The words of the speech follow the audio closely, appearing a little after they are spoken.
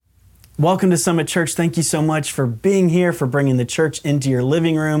Welcome to Summit Church. Thank you so much for being here, for bringing the church into your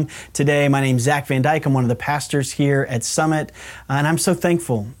living room today. My name's Zach Van Dyke. I'm one of the pastors here at Summit, and I'm so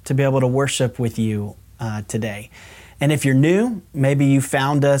thankful to be able to worship with you today. And if you're new, maybe you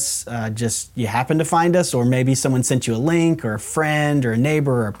found us, you happened to find us, or maybe someone sent you a link, or a friend, or a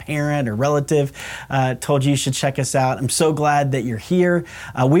neighbor, or a parent, or relative told you should check us out. I'm so glad that you're here.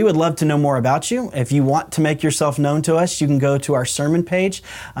 We would love to know more about you. If you want to make yourself known to us, you can go to our sermon page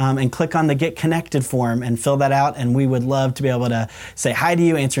and click on the Get Connected form and fill that out. And we would love to be able to say hi to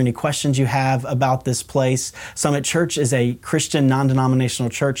you, answer any questions you have about this place. Summit Church is a Christian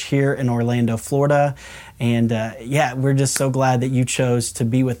non-denominational church here in Orlando, Florida. And we're just so glad that you chose to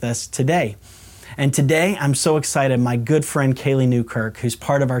be with us today. And today, I'm so excited. My good friend, Kaylee Newkirk, who's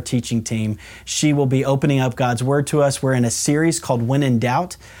part of our teaching team, she will be opening up God's Word to us. We're in a series called When in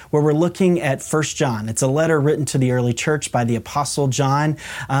Doubt, where we're looking at 1 John. It's a letter written to the early church by the Apostle John.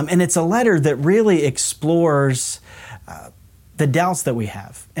 And it's a letter that really explores the doubts that we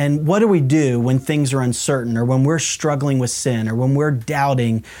have. And what do we do when things are uncertain, or when we're struggling with sin, or when we're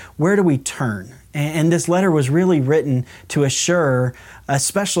doubting? Where do we turn? And this letter was really written to assure,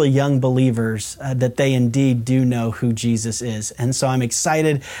 especially young believers, that they indeed do know who Jesus is. And so I'm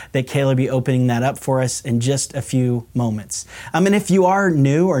excited that Kayla will be opening that up for us in just a few moments. And if you are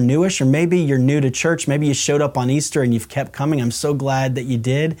new or newish, or maybe you're new to church, maybe you showed up on Easter and you've kept coming, I'm so glad that you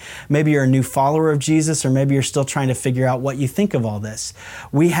did. Maybe you're a new follower of Jesus, or maybe you're still trying to figure out what you think of all this.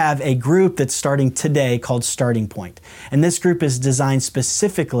 We have a group that's starting today called Starting Point. And this group is designed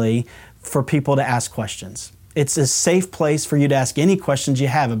specifically for people to ask questions. It's a safe place for you to ask any questions you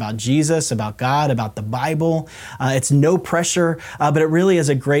have about Jesus, about God, about the Bible. It's no pressure, but it really is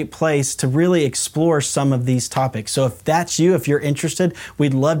a great place to really explore some of these topics. So if that's you, if you're interested,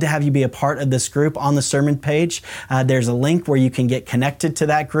 we'd love to have you be a part of this group. On the sermon page, there's a link where you can get connected to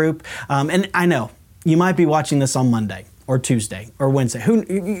that group. And I know you might be watching this on Monday, or Tuesday, or Wednesday.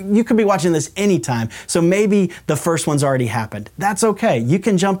 You could be watching this anytime, so maybe the first one's already happened. That's okay. You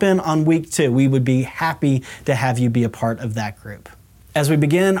can jump in on week 2. We would be happy to have you be a part of that group. As we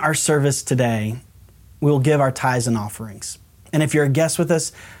begin our service today, we will give our tithes and offerings. And if you're a guest with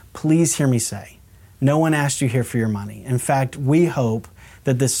us, please hear me say, no one asked you here for your money. In fact, we hope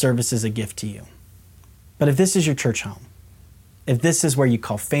that this service is a gift to you. But if this is your church home, if this is where you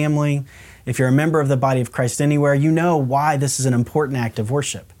call family, if you're a member of the body of Christ anywhere, you know why this is an important act of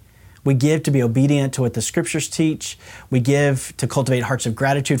worship. We give to be obedient to what the scriptures teach. We give to cultivate hearts of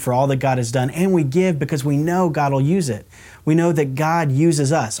gratitude for all that God has done. And we give because we know God will use it. We know that God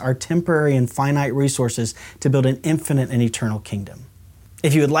uses us, our temporary and finite resources, to build an infinite and eternal kingdom.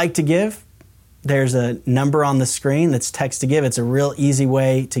 If you would like to give, there's a number on the screen that's text to give. It's a real easy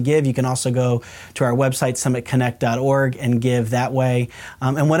way to give. You can also go to our website, summitconnect.org, and give that way.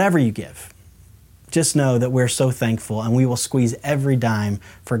 And whatever you give, just know that we're so thankful, and we will squeeze every dime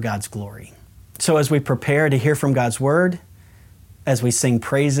for God's glory. So as we prepare to hear from God's word, as we sing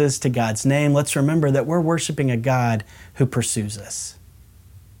praises to God's name, let's remember that we're worshiping a God who pursues us.